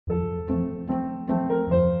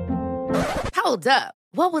Hold up.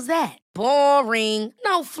 What was that? Boring.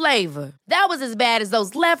 No flavor. That was as bad as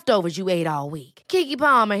those leftovers you ate all week. Keke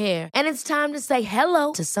Palmer here, and it's time to say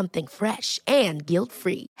hello to something fresh and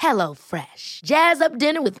guilt-free. Hello Fresh. Jazz up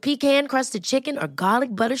dinner with pecan-crusted chicken or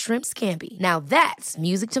garlic butter shrimp scampi. Now that's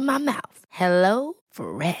music to my mouth. Hello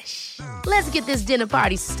Fresh. Let's get this dinner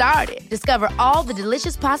party started. Discover all the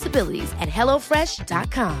delicious possibilities at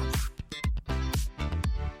hellofresh.com.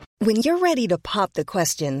 When you're ready to pop the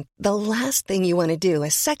question, the last thing you want to do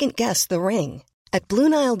is second-guess the ring. At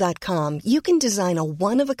BlueNile.com, you can design a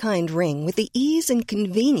one-of-a-kind ring with the ease and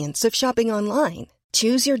convenience of shopping online.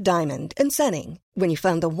 Choose your diamond and setting. When you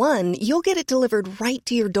find the one, you'll get it delivered right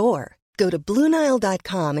to your door. Go to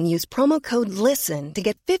BlueNile.com and use promo code LISTEN to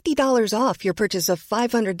get $50 off your purchase of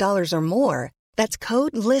 $500 or more. That's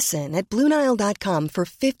code LISTEN at BlueNile.com for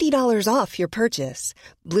 $50 off your purchase.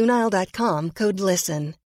 BlueNile.com, code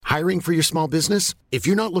LISTEN. Hiring for your small business? If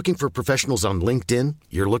you're not looking for professionals on LinkedIn,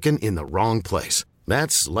 you're looking in the wrong place.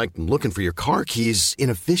 That's like looking for your car keys in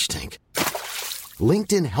a fish tank.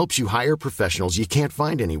 LinkedIn helps you hire professionals you can't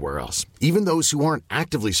find anywhere else, even those who aren't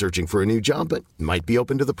actively searching for a new job but might be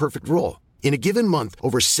open to the perfect role. In a given month,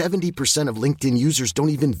 over 70% of LinkedIn users don't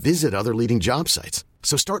even visit other leading job sites.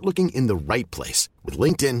 So start looking in the right place. With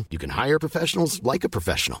LinkedIn, you can hire professionals like a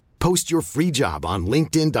professional. Post your free job on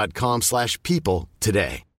linkedin.com/people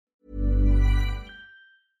today.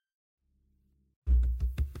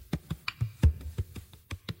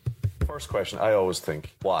 First question, I always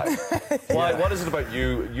think, why? Why? What is it about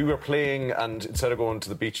you? You were playing, and instead of going to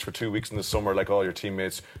the beach for 2 weeks in the summer like all your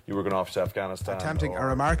teammates, you were going off to Afghanistan. Attempting a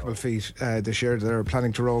remarkable feat this year. They're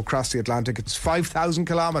planning to row across the Atlantic. It's 5,000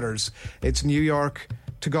 kilometres. It's New York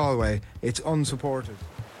to Galway. It's unsupported.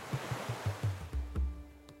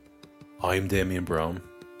 I'm Damien Brown.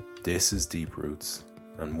 This is Deep Roots.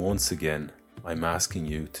 And once again, I'm asking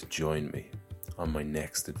you to join me on my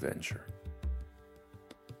next adventure.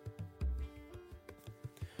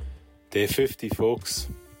 Day 50, folks.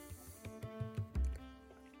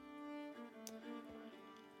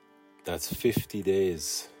 That's 50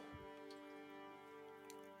 days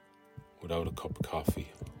without a cup of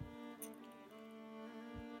coffee.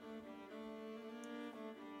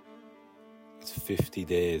 It's 50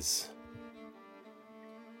 days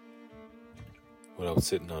without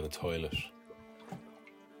sitting on a toilet.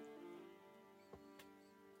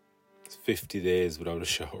 It's 50 days without a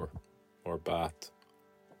shower or bath.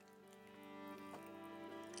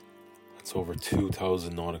 It's over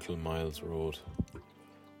 2,000 nautical miles road,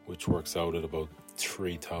 which works out at about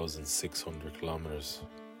 3,600 kilometers.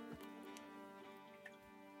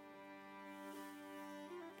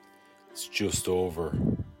 It's just over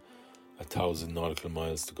 1,000 nautical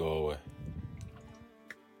miles to go away.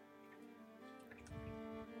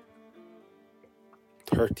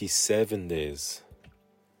 "37 days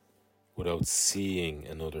without seeing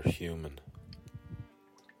another human.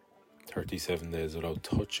 37 days without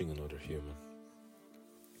touching another human.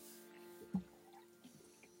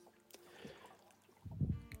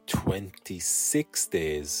 26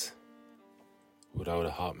 days without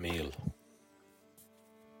a hot meal.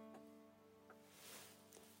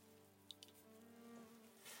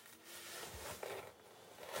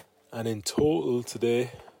 And in total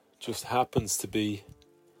today just happens to be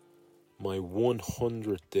my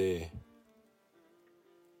 100th day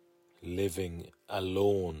living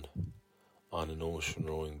alone on an ocean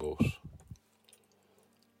rowing boat,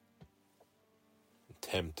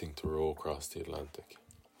 attempting to row across the Atlantic.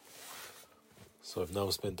 So I've now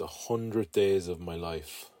spent 100 days of my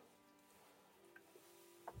life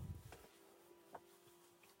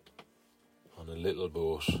on a little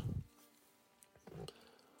boat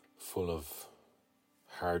full of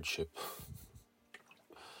hardship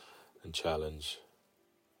and challenge,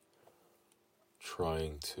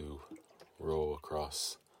 trying to row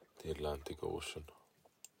across the Atlantic Ocean.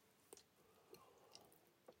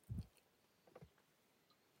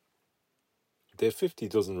 Day 50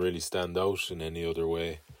 doesn't really stand out in any other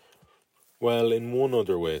way. Well, in one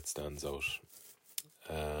other way it stands out.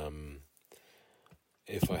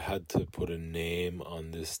 If I had to put a name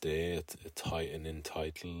on this day, an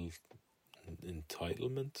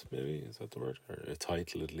entitlement, maybe, is that the word? Or a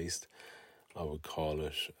title at least, I would call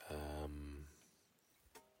it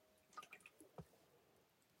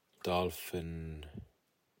Dolphin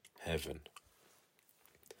Heaven.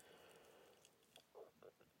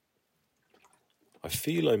 I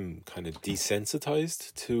feel I'm kind of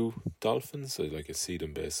desensitized to dolphins. I see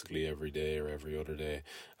them basically every day or every other day,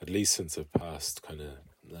 at least since I've passed kind of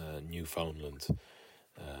Newfoundland.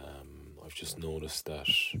 I've just noticed that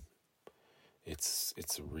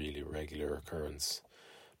it's a really regular occurrence.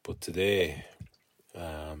 But today,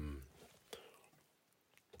 I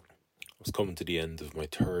was coming to the end of my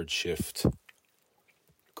third shift,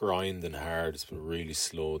 grinding hard. It's been a really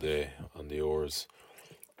slow day on the oars.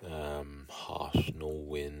 Hot, no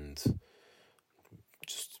wind,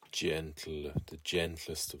 just gentle, the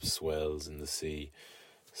gentlest of swells in the sea.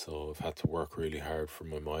 So I've had to work really hard for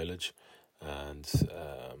my mileage, and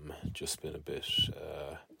just been a bit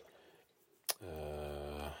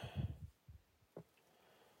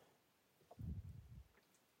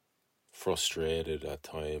frustrated at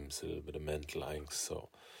times, a little bit of mental angst. So,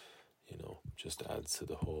 just adds to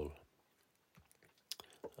the whole,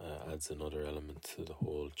 adds another element to the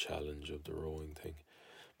whole challenge of the rowing thing.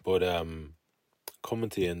 But coming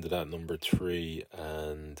to the end of that number 3,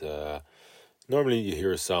 and normally you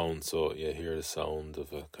hear a sound, so you hear the sound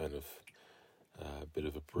of a kind of bit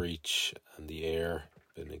of a breach and the air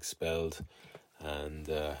being expelled, and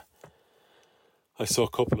I saw a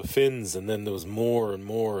couple of fins, and then there was more and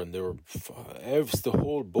more, and they were the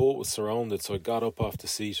whole boat was surrounded. So I got up off the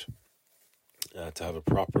seat to have a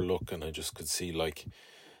proper look, and I just could see like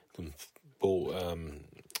them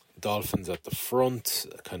dolphins at the front,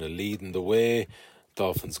 kind of leading the way.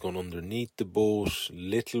 Dolphins going underneath the boat,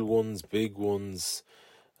 little ones, big ones,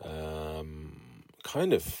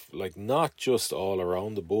 kind of like not just all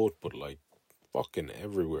around the boat, but like fucking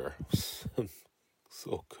everywhere.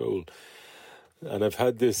 So cool. And I've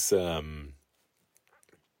had this a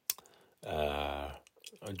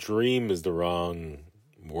dream is the wrong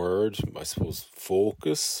word, I suppose,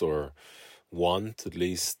 focus or want, at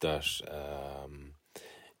least, that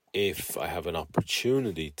if I have an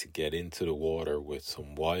opportunity to get into the water with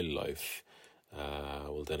some wildlife,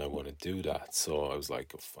 well, then I want to do that. So I was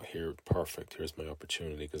like, perfect, here's my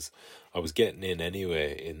opportunity, because I was getting in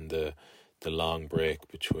anyway in the long break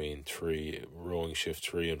between rowing shift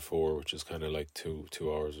 3 and 4, which is kind of like 2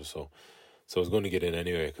 hours or so. So I was going to get in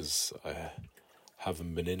anyway, because I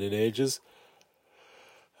haven't been in ages,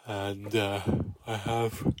 and I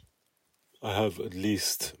have at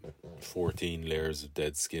least 14 layers of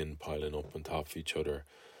dead skin piling up on top of each other.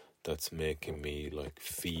 That's making me like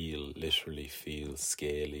literally feel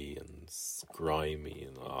scaly and grimy,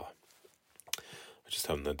 and I just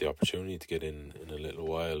haven't had the opportunity to get in a little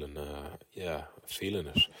while, and feeling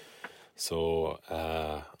it. So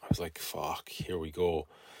I was like, fuck, here we go.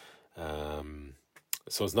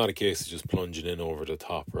 So it's not a case of just plunging in over the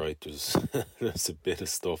top, right? There's a bit of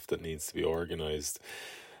stuff that needs to be organised.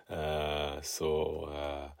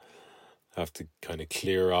 So have to kind of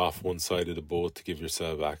clear off one side of the boat to give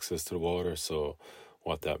yourself access to the water. So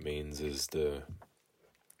what that means is the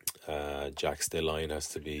jackstay line has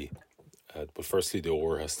to be, but firstly the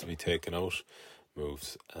oar has to be taken out,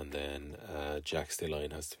 moved, and then jackstay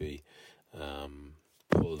line has to be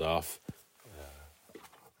pulled off.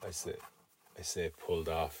 I say pulled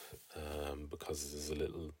off because there's a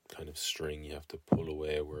little kind of string you have to pull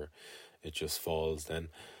away where it just falls then,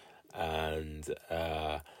 and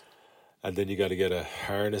then you got to get a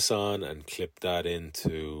harness on and clip that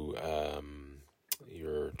into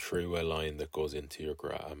your three-way line that goes into your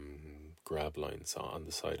grab lines on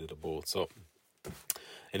the side of the boat. So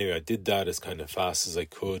anyway, I did that as kind of fast as I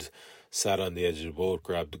could, sat on the edge of the boat,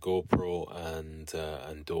 grabbed the GoPro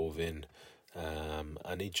and dove in.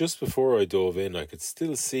 And just before I dove in, I could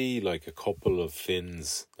still see like a couple of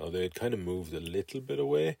fins. Now they had kind of moved a little bit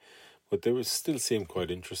away, but they still seemed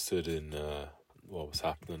quite interested in what was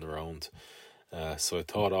happening around. So I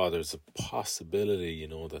thought, there's a possibility,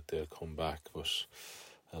 that they'll come back, but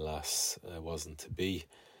alas, it wasn't to be.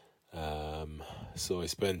 So I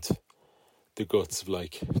spent the guts of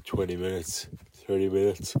like 20 minutes, 30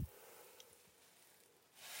 minutes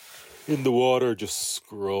in the water, just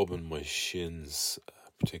scrubbing my shins,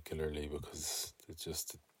 particularly because it's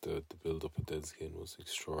just the build-up of dead skin was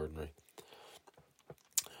extraordinary.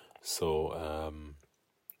 So,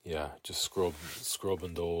 just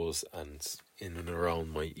scrubbing those and in and around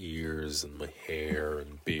my ears and my hair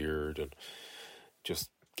and beard, and just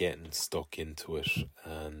getting stuck into it,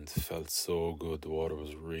 and felt so good. The water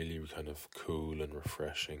was really kind of cool and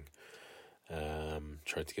refreshing.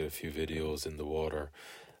 Tried to get a few videos in the water,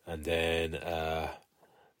 and then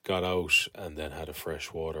got out and then had a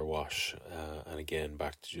fresh water wash, and again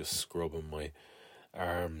back to just scrubbing my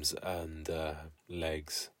arms and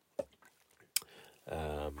legs.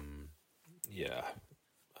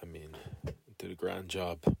 Did a grand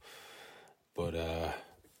job, but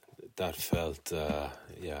that felt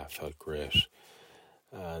great,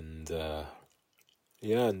 and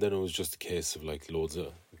and then it was just a case of like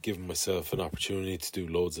giving myself an opportunity to do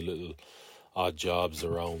loads of little odd jobs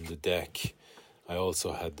around the deck. I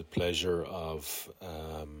also had the pleasure of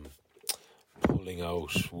pulling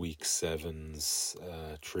out week 7's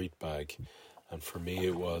treat bag, and for me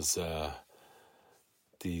it was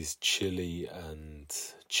these chili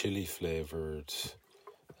flavoured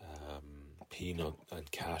peanut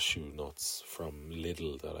and cashew nuts from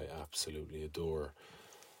Lidl that I absolutely adore.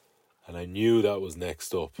 And I knew that was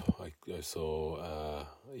next up. I saw,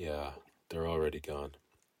 they're already gone.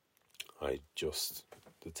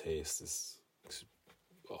 The taste is,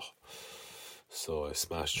 so I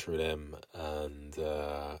smashed through them and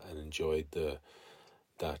enjoyed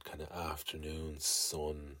that kind of afternoon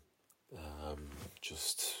sun,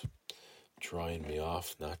 just drying me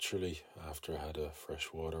off naturally after I had a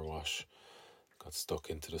freshwater wash. Got stuck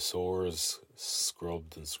into the sores,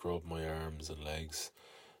 scrubbed my arms and legs,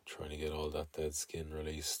 trying to get all that dead skin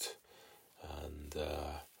released, and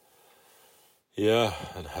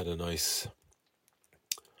and had a nice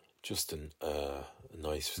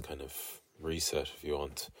kind of reset, if you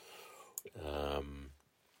want.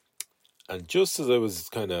 And just as I was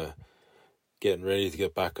kind of getting ready to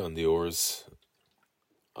get back on the oars,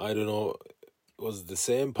 I don't know, was it the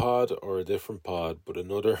same pod or a different pod, but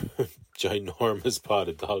another ginormous pod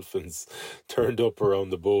of dolphins turned up around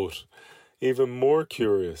the boat. Even more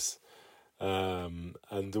curious. And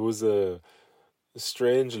there was a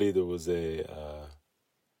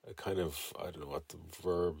kind of, I don't know what the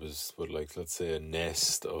verb is, but like, let's say a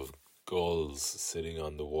nest of gulls sitting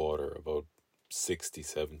on the water about 60,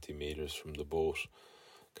 70 metres from the boat,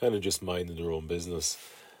 kind of just minding their own business.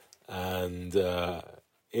 And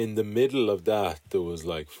in the middle of that, there was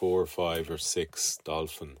like 4 or 5 or 6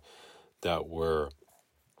 dolphin that were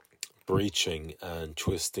breaching and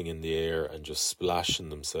twisting in the air and just splashing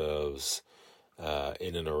themselves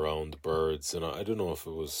in and around the birds. And I don't know if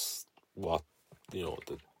it was what,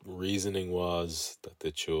 the reasoning was that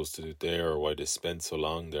they chose to do there, or why they spent so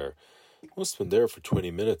long there. Must have been there for 20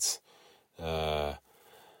 minutes. All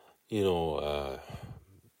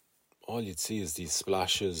you'd see is these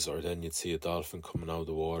splashes, or then you'd see a dolphin coming out of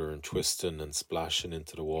the water and twisting and splashing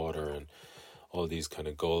into the water, and all these kind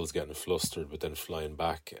of gulls getting flustered but then flying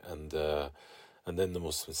back, and then there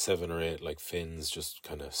must have been 7 or 8 like fins just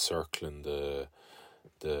kind of circling the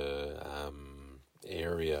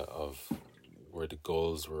area of where the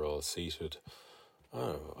gulls were all seated.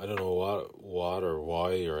 I don't know what or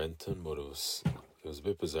why or anything, but it was a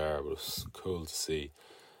bit bizarre, but it was cool to see.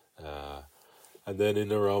 And then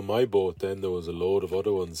in around my boat, then there was a load of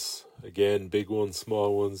other ones. Again, big ones,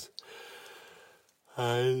 small ones.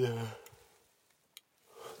 And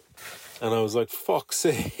I was like, fuck's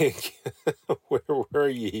sake, where were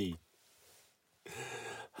ye?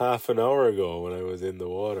 Half an hour ago when I was in the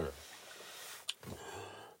water.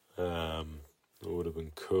 It would have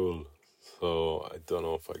been cool. So I don't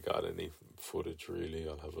know if I got any footage really.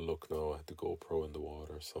 I'll have a look now. I had the GoPro in the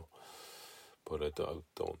water, but I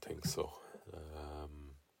don't think so.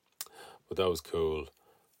 But that was cool.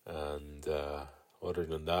 And other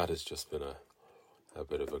than that, it's just been a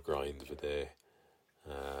bit of a grind of a day.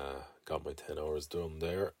 Got my 10 hours done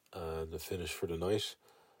there and the finish for the night.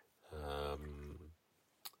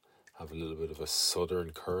 Have a little bit of a southern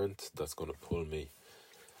current that's going to pull me.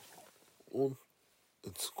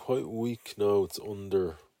 It's quite weak now. It's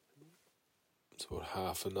about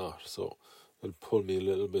half a knot, so it'll pull me a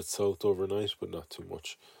little bit south overnight, but not too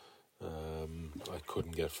much. I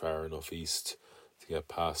couldn't get far enough east to get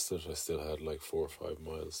past it. I still had like 4 or 5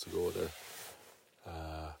 miles to go there,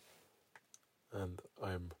 and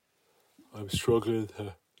I'm struggling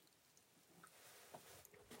to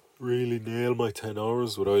really nail my 10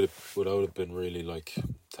 hours without it being really like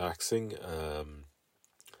taxing.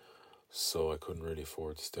 So I couldn't really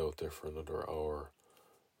afford to stay out there for another hour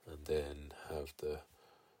and then have to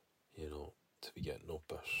be getting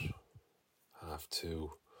up at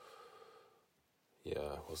 2:30.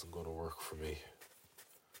 Yeah, it wasn't going to work for me.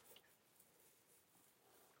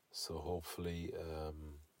 So hopefully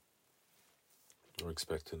we're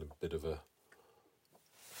expecting a bit of a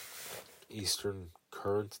eastern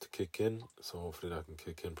current to kick in. So hopefully that can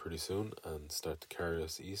kick in pretty soon and start to carry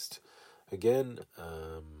us east again.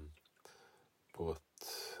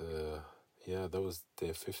 That was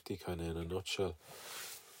day 50 kind of in a nutshell.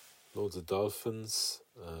 Loads of dolphins,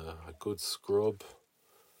 a good scrub,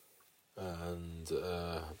 and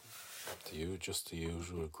the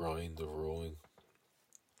usual grind of rowing.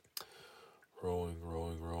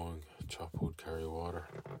 Chop wood, carry water.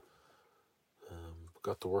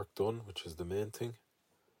 Got the work done, which is the main thing.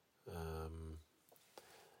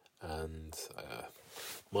 And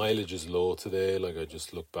mileage is low today. Like I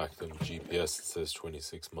just looked back on the GPS, it says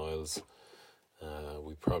 26 miles.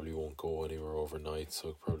 We probably won't go anywhere overnight,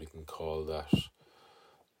 so probably can call that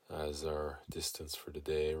as our distance for the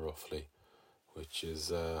day roughly, which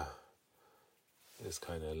is kind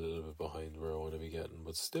of a little bit behind where I want to be getting,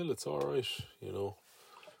 but still it's alright, you know.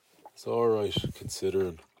 It's alright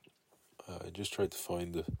considering. I just tried to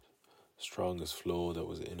find the strongest flow that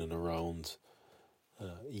was in and around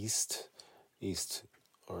east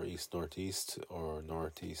or east-northeast or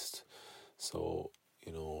northeast, so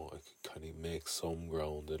you know I could kind of make some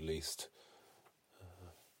ground at least,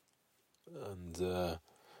 and I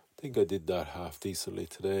think I did that half decently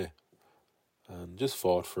today, and just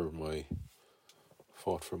fought for my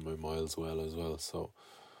miles well as well. So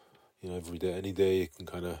you know, every day, any day you can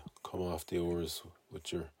kind of come off the hours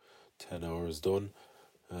with your 10 hours done,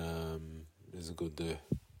 is a good day.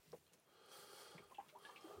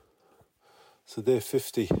 So day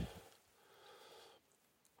 50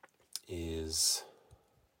 is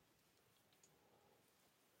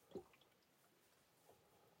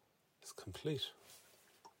complete.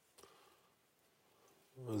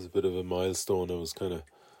 It was a bit of a milestone.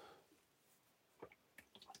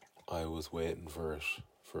 I was waiting for it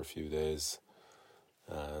for a few days,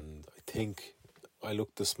 and I think I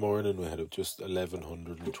looked this morning, we had just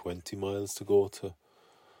 1,120 miles to go to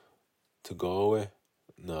Galway.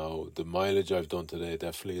 Now, the mileage I've done today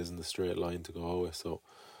definitely isn't a straight line to Galway, so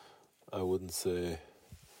I wouldn't say,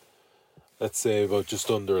 let's say about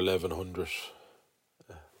just under 1,100.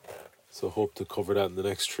 So hope to cover that in the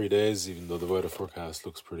next 3 days, even though the weather forecast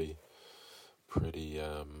looks pretty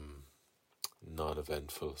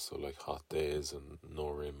non-eventful, so like hot days and no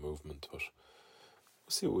rain movement, but we'll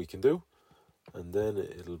see what we can do. And then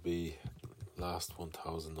it'll be last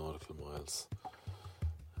 1,000 nautical miles.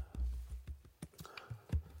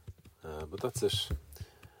 But that's it.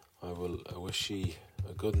 I wish you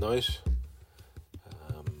a good night.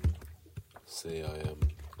 Say I am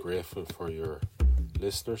grateful for your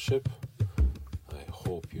listenership. I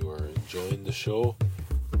hope you are enjoying the show,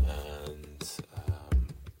 and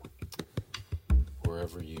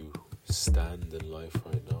wherever you stand in life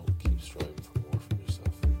right now, keep striving for more from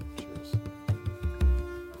yourself. Cheers.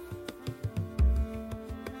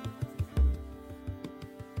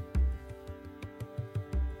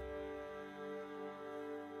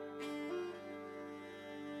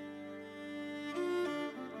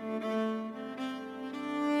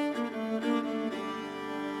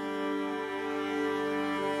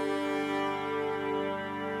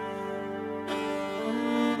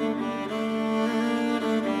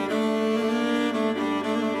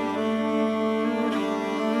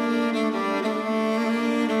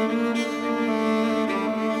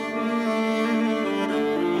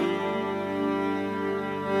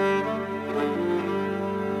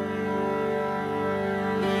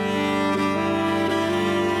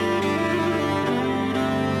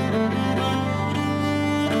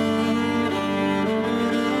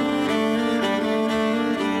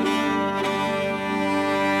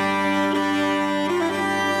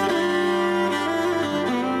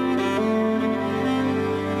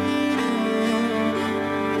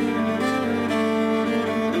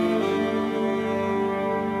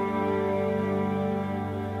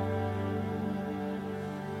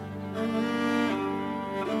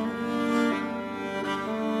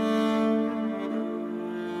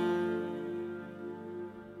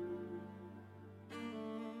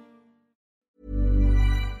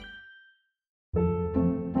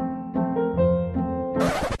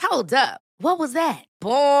 Hold up. What was that?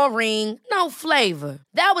 Boring. No flavor.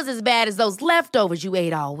 That was as bad as those leftovers you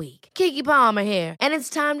ate all week. Keke Palmer here, and it's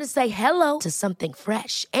time to say hello to something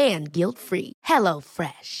fresh and guilt-free. Hello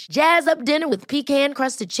Fresh. Jazz up dinner with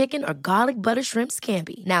pecan-crusted chicken or garlic butter shrimp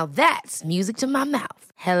scampi. Now that's music to my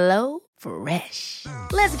mouth. Hello Fresh.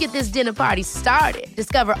 Let's get this dinner party started.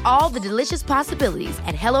 Discover all the delicious possibilities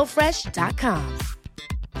at hellofresh.com.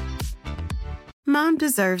 Mom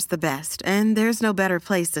deserves the best, and there's no better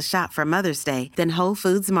place to shop for Mother's Day than Whole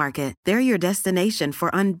Foods Market. They're your destination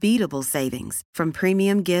for unbeatable savings, from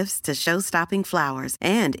premium gifts to show-stopping flowers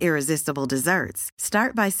and irresistible desserts.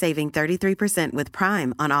 Start by saving 33% with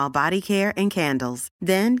Prime on all body care and candles.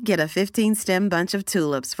 Then get a 15-stem bunch of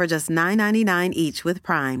tulips for just $9.99 each with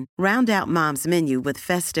Prime. Round out Mom's menu with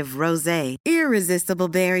festive rosé, irresistible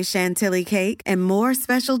berry chantilly cake, and more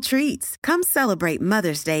special treats. Come celebrate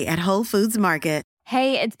Mother's Day at Whole Foods Market.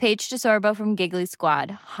 Hey, it's Paige DeSorbo from Giggly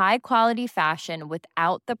Squad. High quality fashion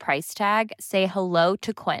without the price tag. Say hello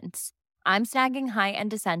to Quince. I'm snagging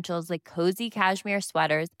high-end essentials like cozy cashmere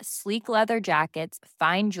sweaters, sleek leather jackets,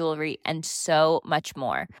 fine jewelry, and so much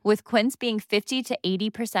more. With Quince being 50 to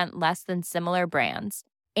 80% less than similar brands.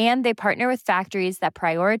 And they partner with factories that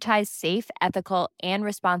prioritize safe, ethical, and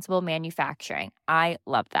responsible manufacturing. I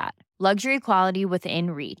love that. Luxury quality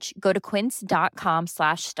within reach. Go to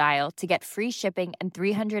quince.com/style to get free shipping and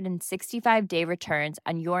 365-day returns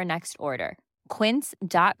on your next order.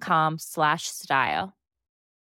 Quince.com/style.